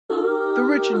The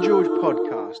Rich and George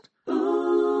Podcast.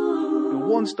 Your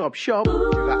one-stop shop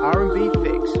for that R&B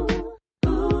fix.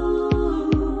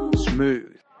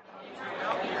 Smooth.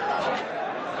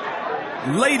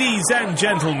 Ladies and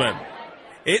gentlemen,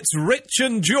 it's Rich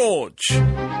and George.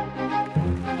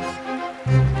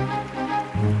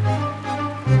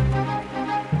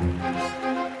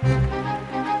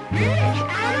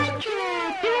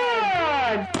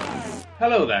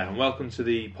 Hello there, and welcome to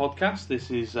the podcast. This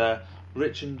is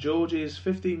Rich and George's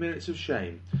 15 Minutes of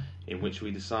Shame, in which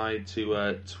we decide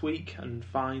to tweak and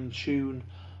fine-tune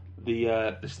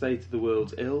the state of the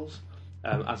world's ills,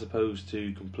 as opposed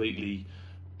to completely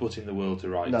putting the world to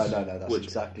rights. No, that's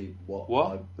exactly what?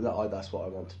 That's what I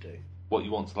want to do. What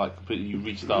you want to, like, completely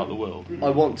restart the world?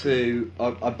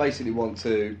 I basically want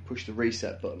to push the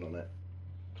reset button on it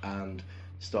and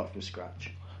start from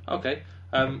scratch. Okay.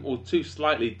 Well, two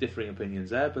slightly differing opinions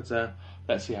there, but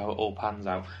let's see how it all pans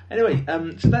out. Anyway,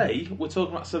 today we're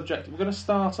talking about a subject. We're going to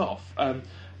start off. Going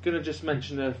to just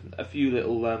mention a few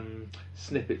little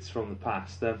snippets from the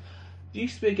past. There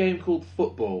used to be a game called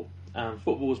football, and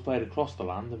football was played across the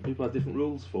land, and people had different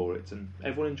rules for it, and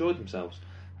everyone enjoyed themselves.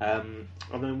 And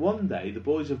then one day, the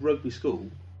boys of rugby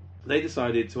school, they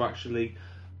decided to actually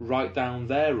write down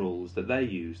their rules that they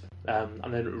used,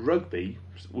 and then rugby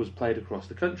was played across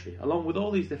the country along with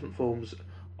all these different forms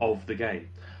of the game,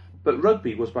 but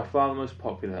rugby was by far the most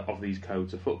popular of these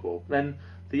codes of football. Then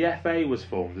the FA was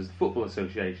formed as the Football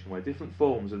Association, where different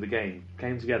forms of the game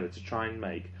came together to try and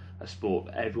make a sport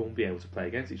that everyone would be able to play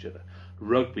against each other.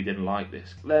 Rugby didn't like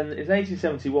this. Then in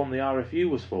 1871 the RFU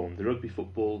was formed, the Rugby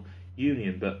Football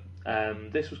Union, but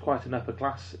this was quite an upper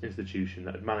class institution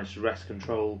that had managed to wrest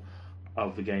control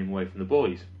of the game away from the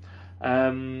boys.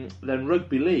 Then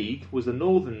Rugby League was the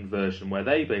northern version, where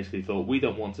they basically thought, we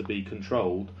don't want to be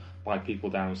controlled by people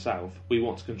down south, we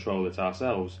want to control it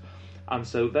ourselves. And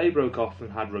so they broke off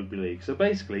and had Rugby League. So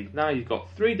basically, now you've got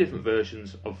three different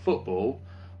versions of football,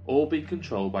 all being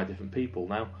controlled by different people.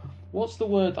 Now, what's the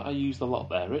word that I used a lot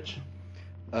there, Rich?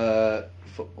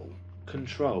 Football.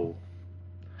 Control.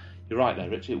 You're right there,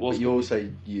 Rich. It was. But you also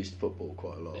used football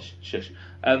quite a lot. Shush.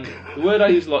 The word I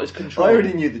use a lot is control. I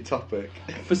already knew the topic.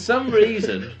 For some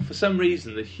reason,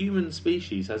 the human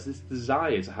species has this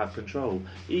desire to have control.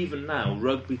 Even now,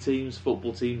 rugby teams,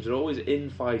 football teams are always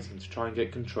infighting to try and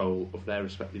get control of their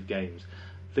respective games,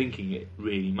 thinking it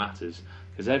really matters,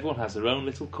 because everyone has their own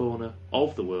little corner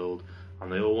of the world,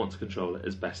 and they all want to control it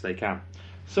as best they can.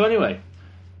 So anyway,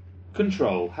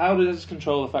 control. How does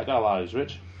control affect our lives,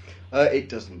 Rich? It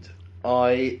doesn't.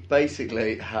 I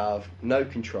basically have no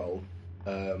control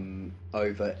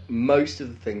over most of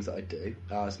the things that I do,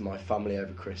 as my family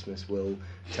over Christmas will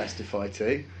testify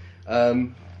to. I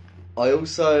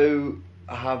also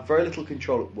have very little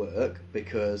control at work,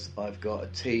 because I've got a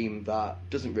team that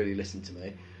doesn't really listen to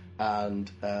me,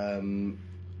 and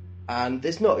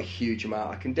there's not a huge amount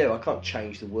I can do. I can't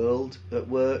change the world at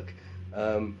work.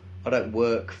 I don't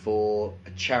work for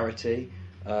a charity.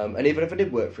 And even if I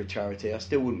did work for a charity, I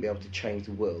still wouldn't be able to change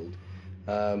the world.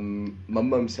 My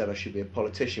mum said I should be a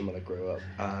politician when I grew up,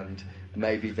 and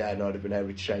maybe then I'd have been able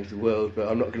to change the world, but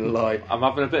I'm not going to lie. I'm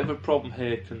having a bit of a problem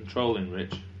here controlling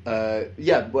Rich.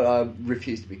 Yeah, well, I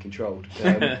refuse to be controlled.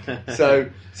 So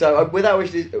without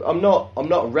wishing, I'm not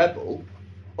a rebel.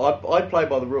 I play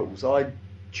by the rules. I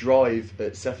drive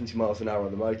at 70 miles an hour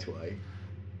on the motorway.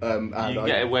 And you can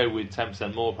get away with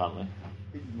 10% more, apparently.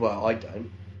 Well, I don't.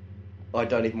 I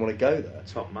don't even want to go there.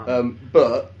 Top man.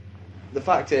 But the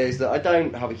fact is that I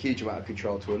don't have a huge amount of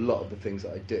control to a lot of the things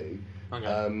that I do.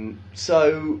 Okay.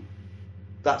 So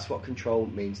that's what control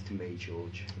means to me,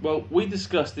 George. Well, we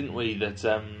discussed, didn't we, that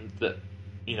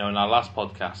in our last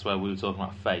podcast where we were talking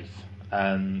about faith,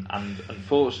 and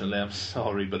unfortunately, I'm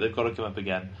sorry, but they've got to come up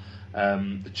again.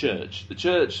 The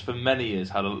church for many years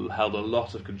held a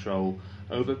lot of control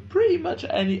over pretty much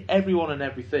everyone and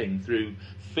everything through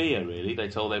fear, really. They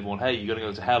told everyone, hey, you're going to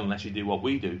go to hell unless you do what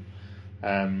we do.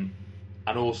 And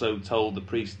also told the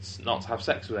priests not to have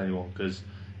sex with anyone, because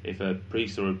if a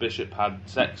priest or a bishop had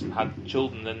sex and had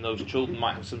children, then those children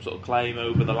might have some sort of claim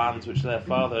over the lands which their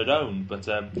father had owned. But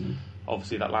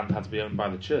obviously that land had to be owned by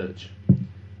the church.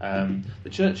 The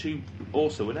church, who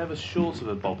also were never short of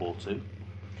a bob or two.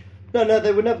 No,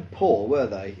 they were never poor, were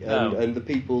they? No. And the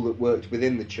people that worked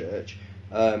within the church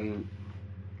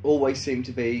always seemed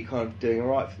to be kind of doing all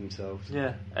right for themselves.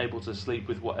 Yeah, able to sleep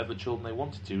with whatever children they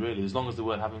wanted to, really, as long as they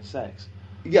weren't having sex.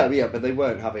 Yeah, but they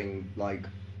weren't having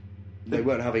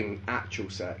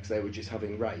actual sex. They were just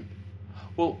having rape.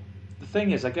 Well, the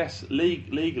thing is, I guess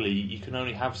legally you can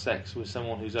only have sex with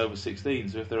someone who's over 16.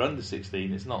 So if they're under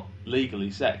 16, it's not legally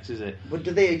sex, is it? But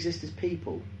do they exist as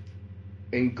people?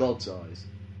 in God's eyes?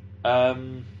 I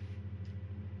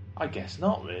guess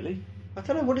not really. I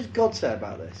don't know. What does God say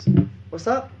about this? What's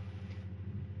that?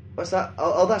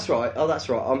 Oh, that's right.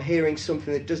 I'm hearing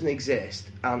something that doesn't exist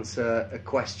answer a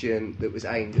question that was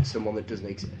aimed at someone that doesn't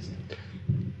exist.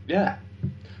 Yeah.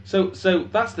 So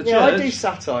that's the church. Yeah, I do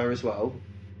satire as well.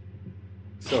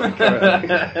 Sorry, carry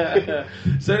on.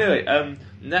 So anyway,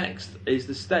 next is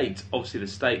the state. Obviously, the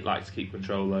state likes to keep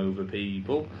control over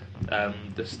people.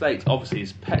 The state obviously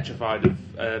is petrified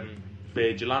of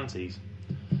vigilantes,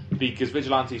 because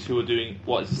vigilantes who are doing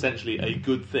what is essentially a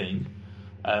good thing,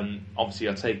 obviously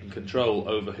are taking control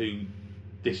over who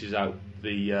dishes out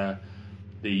the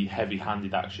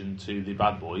heavy-handed action to the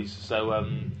bad boys. So.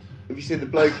 Have you seen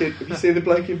the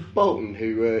bloke in Bolton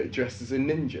who dressed as a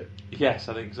ninja? Yes,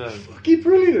 I think so. Fucking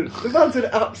brilliant! The man's an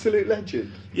absolute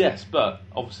legend. Yes, but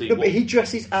obviously... No, but he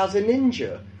dresses as a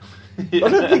ninja. I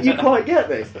don't think you quite get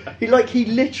this. He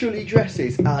literally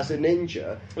dresses as a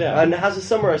ninja, and has a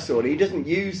samurai sword. He doesn't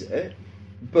use it,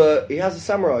 but he has a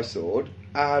samurai sword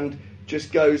and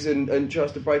just goes and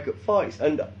tries to break up fights.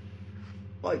 And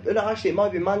actually, it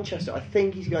might be Manchester. I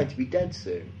think he's going to be dead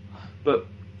soon. But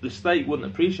the state wouldn't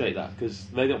appreciate that, because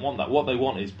they don't want that. What they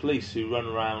want is police who run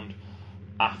around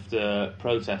after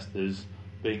protesters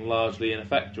being largely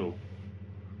ineffectual.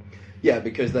 Yeah,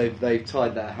 because they've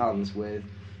tied their hands with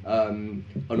an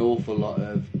awful lot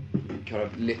of kind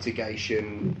of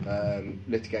litigation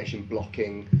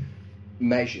blocking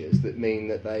measures that mean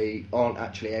that they aren't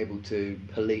actually able to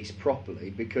police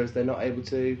properly, because they're not able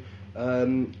to.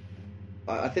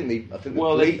 I think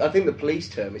the police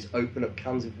term is open up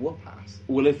cans of whoop-ass.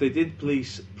 Well, if they did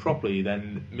police properly,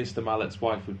 then Mr. Mallet's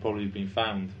wife would probably have been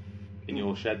found in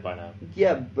your shed by now.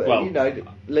 Yeah, but Linda.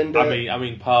 I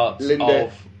mean, parts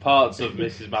of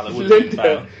Mrs. Mallet would have been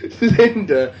found.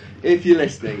 Linda, if you're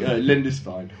listening, Linda's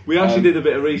fine. We actually did a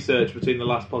bit of research between the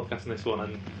last podcast and this one,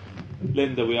 and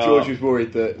Linda, George was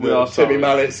worried that Timmy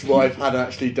Mallet's wife had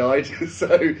actually died.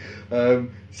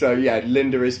 So yeah,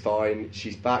 Linda is fine.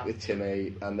 She's back with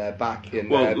Timmy, and they're back in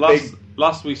their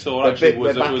last we saw actually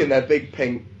they're back in their big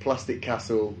pink plastic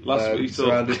castle,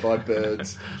 surrounded by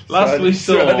birds.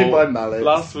 Surrounded by mallets.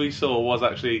 Last we saw was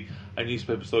actually a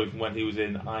newspaper story from when he was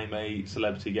in "I'm a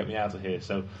Celebrity, Get Me Out of Here."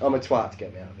 So I'm a twat,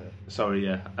 get me out of here. Sorry,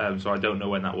 yeah. So I don't know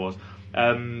when that was.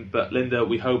 But Linda,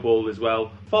 we hope all is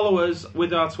well. Follow us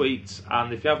with our tweets,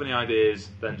 and if you have any ideas,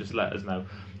 then just let us know.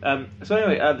 So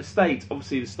anyway, the state,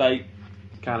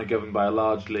 kind of governed by a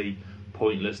largely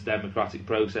pointless democratic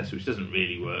process, which doesn't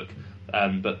really work.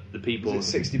 But the people...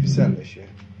 Is it 60% this year?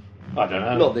 I don't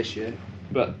know. Not this year.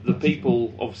 But the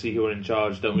people, obviously, who are in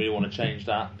charge don't really want to change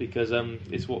that, because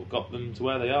it's what got them to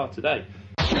where they are today.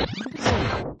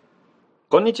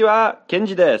 こんにちは、ケン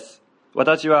ジです。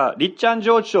私はリッチ&ジ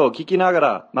ョージショーを聞きなが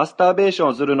らマスターベーション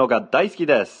をするのが大好き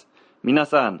です。皆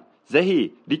さん、ぜ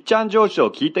ひリッチ&ジョージショー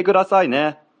を聞いてください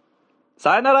ね。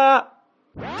さよなら。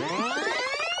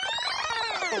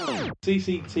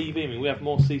CCTV, I mean, we have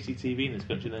more CCTV in this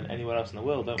country than anywhere else in the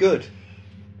world, don't we?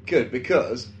 Good,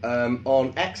 because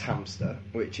on Xhamster,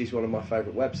 which is one of my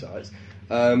favourite websites,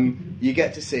 you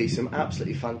get to see some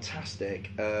absolutely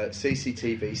fantastic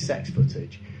CCTV sex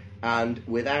footage, and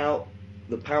without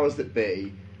the powers that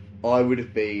be, I would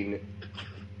have been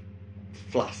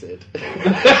flaccid. Yeah,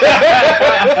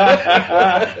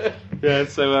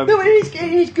 so no,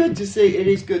 it is good to see. It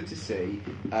is good to see.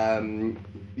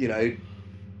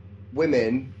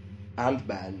 Women and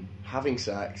men having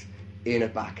sex in a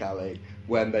back alley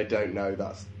when they don't know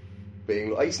that's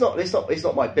being. It's not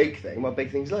my big thing. My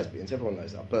big thing is lesbians. Everyone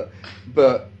knows that. But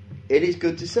it is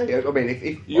good to see. I mean,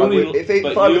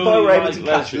 if I were able to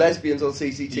catch lesbians on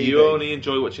CCTV, you only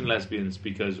enjoy watching lesbians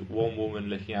because one woman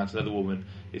licking out another woman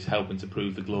is helping to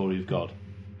prove the glory of God.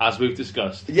 As we've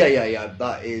discussed. Yeah,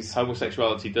 that is...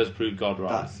 Homosexuality does prove God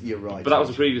right. You're right. But that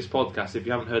was a previous podcast. If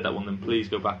you haven't heard that one, then please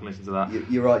go back and listen to that.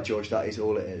 You're right, George. That is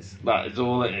all it is. That is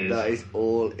all it is. That is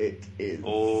all it is.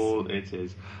 All it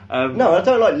is. No, I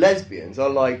don't like lesbians. I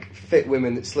like fit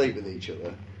women that sleep with each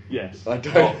other. Yes. I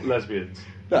don't... Not lesbians.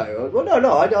 No,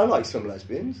 I like some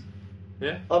lesbians.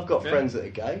 Yeah. I've got friends that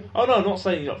are gay. Oh, no, I'm not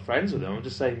saying you're not friends with them. I'm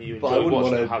just saying you enjoy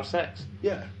watching them have sex.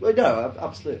 Yeah. Well, no,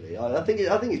 absolutely. I think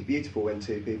it's beautiful when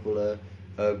two people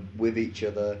are with each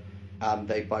other and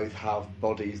they both have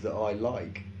bodies that I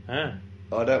like. Ah.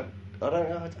 I don't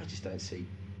know. I just don't see.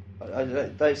 I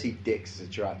don't see dicks as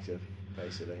attractive,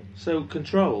 basically. So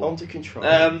control. On to control.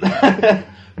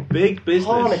 Big business.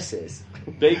 Harnesses.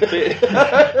 Big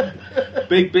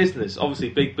business. Obviously,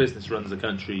 big business runs the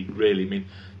country. Really, I mean,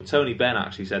 Tony Benn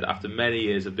actually said after many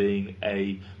years of being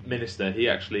a minister, he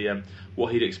actually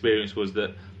what he'd experienced was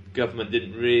that government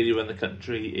didn't really run the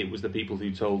country. It was the people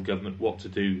who told government what to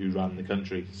do who ran the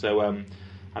country. So, and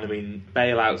I mean,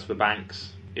 bailouts for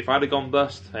banks. If I'd have gone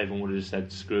bust, everyone would have just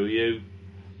said, screw you.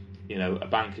 You know, a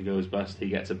banker goes bust, he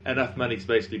gets enough money to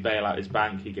basically bail out his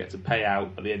bank, he gets a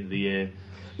payout at the end of the year.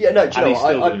 Yeah, no, do you know he's what?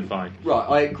 still doing fine. Right,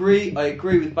 I agree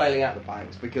with bailing out the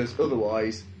banks, because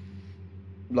otherwise,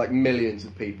 like, millions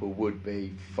of people would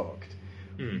be fucked.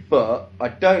 But I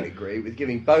don't agree with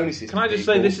giving bonuses Can to I just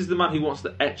people. say, this is the man who wants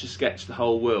to etch-a-sketch the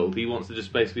whole world. He wants to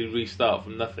just basically restart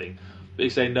from nothing. But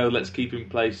he's saying, no, let's keep in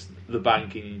place the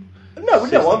banking No,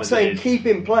 system I'm as saying it is. keep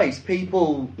in place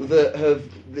people that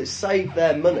saved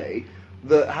their money,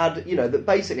 that had, you know, that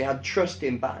basically had trust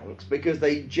in banks because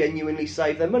they genuinely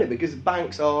saved their money, because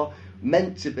banks are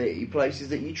meant to be places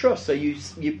that you trust, so you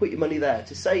put your money there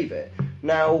to save it.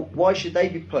 Now, why should they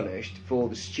be punished for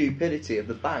the stupidity of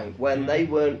the bank when they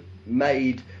weren't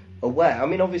made aware? I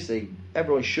mean, obviously,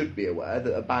 everyone should be aware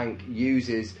that a bank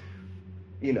uses,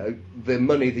 you know, the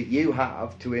money that you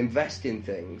have to invest in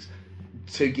things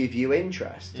to give you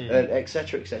interest, and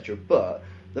etc., etc. But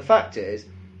the fact is,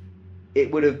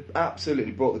 it would have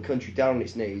absolutely brought the country down on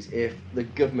its knees if the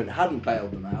government hadn't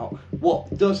bailed them out.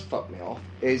 What does fuck me off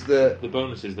is the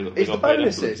bonuses. They it's got the paid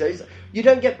bonuses. afterwards. You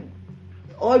don't get.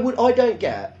 I don't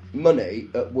get money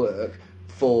at work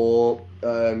for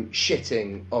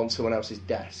shitting on someone else's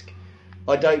desk.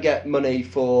 I don't get money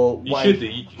for. You should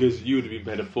do, because you would have been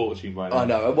paid a fortune by now. I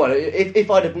know. Well,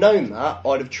 if I'd have known that,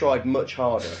 I'd have tried much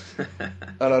harder, and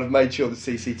I'd have made sure the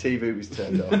CCTV was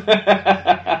turned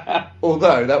off.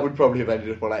 Although that would probably have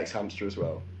ended up on X Hamster as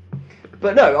well.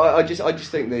 But no, I just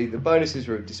think the bonuses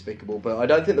were despicable. But I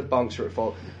don't think the banks are at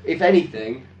fault. If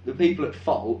anything, the people at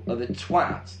fault are the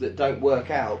twats that don't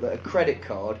work out that a credit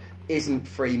card isn't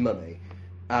free money,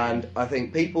 and I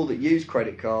think people that use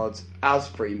credit cards as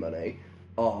free money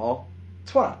are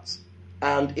twats.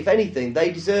 And if anything,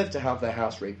 they deserve to have their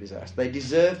house repossessed. They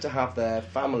deserve to have their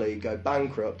family go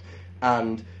bankrupt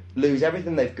and lose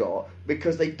everything they've got,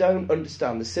 because they don't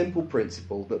understand the simple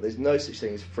principle that there's no such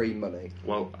thing as free money.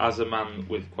 Well, as a man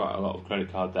with quite a lot of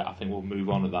credit card debt, I think we'll move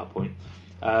on at that point.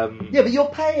 Yeah, but you're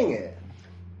paying it.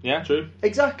 Yeah, true.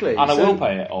 Exactly. And I will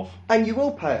pay it off. And you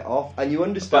will pay it off, and you But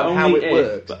understand how it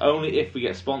works. But only if we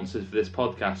get sponsors for this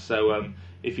podcast. So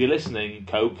if you're listening,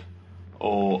 Coke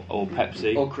or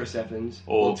Pepsi Or Chris Evans,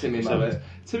 or or Timmy Chris Mallet. Evans.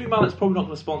 Timmy Mallet's probably not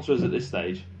going to sponsor us at this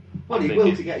stage. Well, I'm he will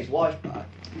thinking. to get his wife back.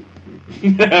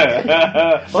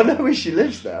 Yeah, I know where she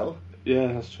lives now.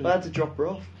 that's true. I had to drop her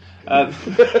off.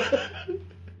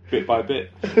 Bit by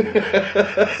bit.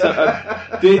 So,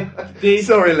 did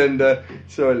Sorry, Linda.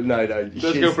 Sorry, no. Let's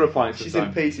go for a pint She's sometime.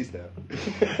 in pieces now.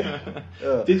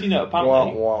 Did you know, apparently,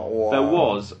 Wah, wah, wah. there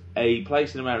was a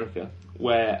place in America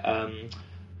where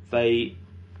they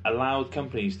allowed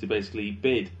companies to basically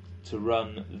bid to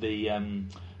run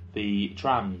the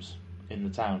trams in the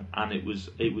town, and it was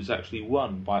actually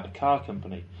won by a car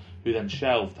company who then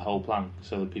shelved the whole plan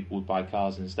so that people would buy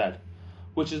cars instead.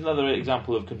 Which is another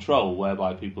example of control,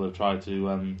 whereby people have tried to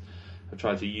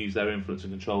use their influence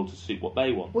and control to suit what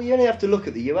they want. Well, you only have to look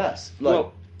at the US. Like,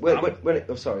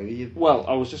 Well, sorry. Well,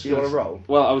 I was just You gonna, wanna roll?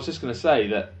 Well, I was just going to say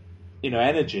that, you know,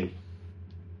 energy,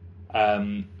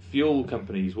 fuel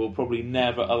companies will probably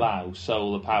never allow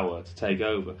solar power to take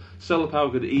over. Solar power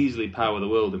could easily power the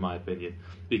world, in my opinion,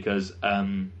 because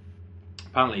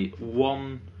apparently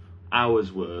 1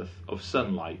 hour's worth of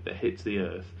sunlight that hits the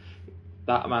Earth,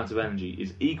 that amount of energy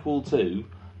is equal to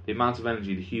the amount of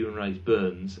energy the human race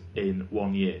burns in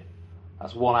 1 year.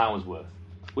 That's 1 hour's worth,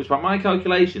 which by my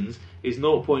calculations is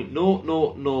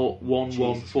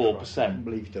 0.0001114%. I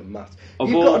believe you've done maths. Of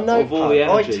You've all- got a notepad. of all the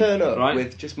energy, I turn up right?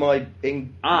 with just my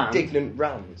indignant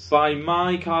rants. By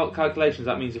my calculations,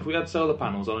 that means if we had solar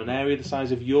panels on an area the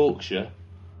size of Yorkshire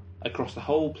across the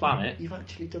whole planet. You've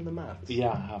actually done the maths?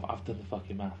 Yeah, I have. I've done the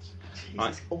fucking maths. Jesus,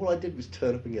 Right. all I did was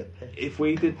turn up and get pissed. If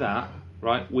we did that,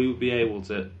 right, we would be able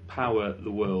to power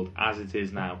the world as it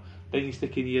is now. Then you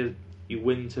stick in your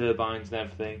wind turbines and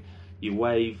everything, your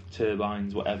wave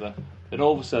turbines, whatever. Then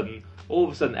all of a sudden,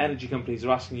 energy companies are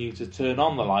asking you to turn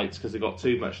on the lights because they've got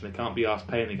too much and they can't be asked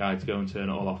paying a guy to go and turn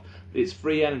it all off. It's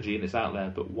free energy and it's out there.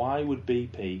 But why would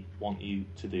BP want you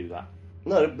to do that?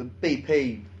 No, but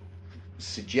BP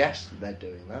suggests that they're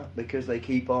doing that because they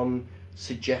keep on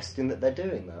suggesting that they're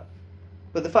doing that.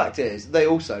 But the fact is, they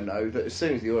also know that as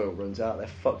soon as the oil runs out, they're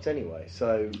fucked anyway.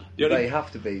 So they have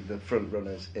to be the front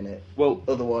runners in it. Well,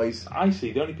 otherwise, I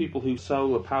see the only people who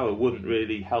solar power wouldn't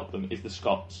really help them is the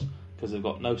Scots because they've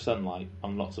got no sunlight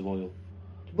and lots of oil.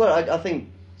 well, I think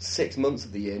 6 months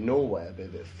of the year, Norway are a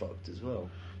bit fucked as well.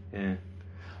 Yeah.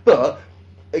 But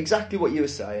exactly what you were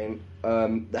saying,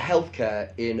 the healthcare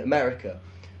in America.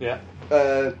 Yeah.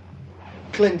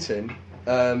 Clinton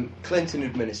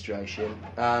administration,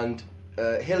 and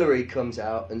Hillary comes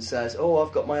out and says, "Oh,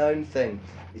 I've got my own thing.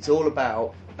 It's all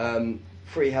about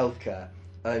free healthcare."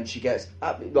 And she gets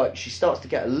she starts to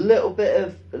get a little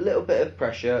bit of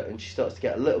pressure, and she starts to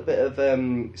get a little bit of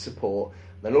support.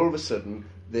 Then all of a sudden,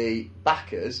 the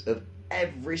backers of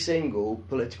every single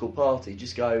political party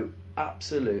just go,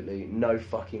 absolutely no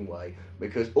fucking way,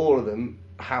 because all of them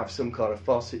have some kind of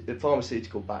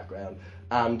pharmaceutical background,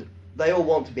 and they all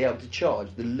want to be able to charge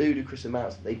the ludicrous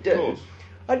amounts that they do.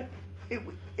 And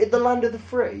in the land of the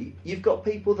free, you've got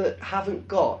people that haven't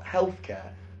got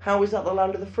healthcare. How is that the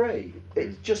land of the free?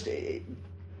 It's just the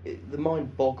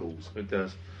mind boggles. It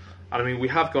does. And I mean, we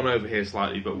have gone over here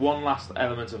slightly, but one last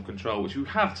element of control, which we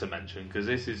have to mention, because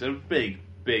this is a big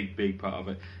part of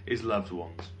it, is loved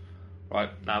ones. Right,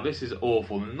 now this is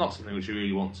awful and not something which we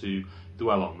really want to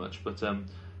dwell on much, but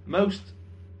most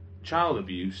child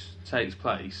abuse takes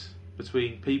place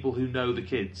between people who know the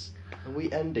kids. Are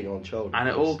we ending on child abuse? And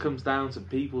it all comes down to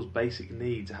people's basic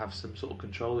need to have some sort of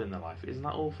control in their life. Isn't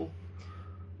that awful?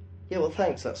 Yeah, well,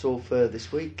 thanks. That's all for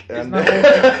this week. Isn't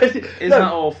that awful? Isn't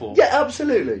that awful? Yeah,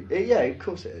 absolutely. Yeah, of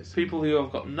course it is. People who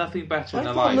have got nothing better in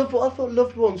their life. I thought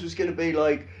Loved Ones was going to be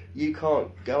like, you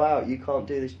can't go out, you can't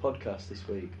do this podcast this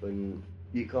week, and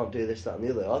you can't do this, that, and the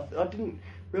other. I didn't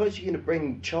realise you're going to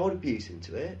bring child abuse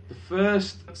into it. The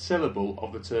first syllable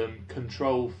of the term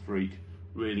control freak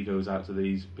really goes out to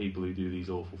these people who do these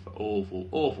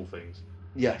awful things.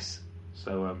 Yes.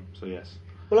 So yes.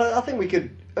 Well, I think we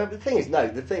could. The thing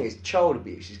is, child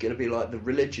abuse is going to be like the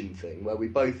religion thing, where we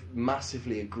both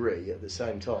massively agree at the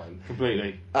same time.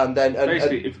 Completely. And then,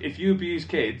 basically, if you abuse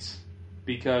kids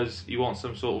because you want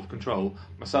some sort of control,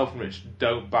 myself and Rich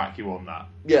don't back you on that.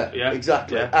 Yeah,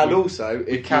 exactly. Yeah? And also,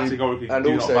 if categorically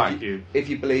do not back you. If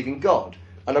you believe in God,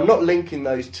 and I'm not linking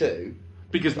those two.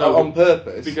 Because on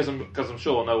purpose. Because I'm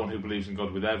sure no one who believes in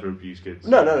God would ever abuse kids.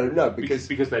 No. Because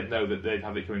they'd know that they'd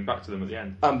have it coming back to them at the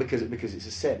end. And because it's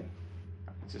a sin.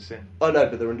 It's a sin. Oh no,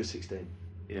 but they're under 16.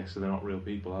 Yeah, so they're not real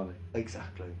people, are they?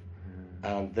 Exactly.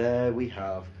 And there we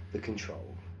have the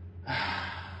control.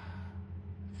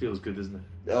 Feels good, doesn't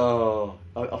it? Oh,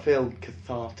 I feel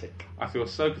cathartic. I feel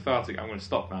so cathartic. I'm going to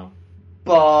stop now.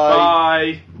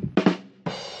 Bye. Bye.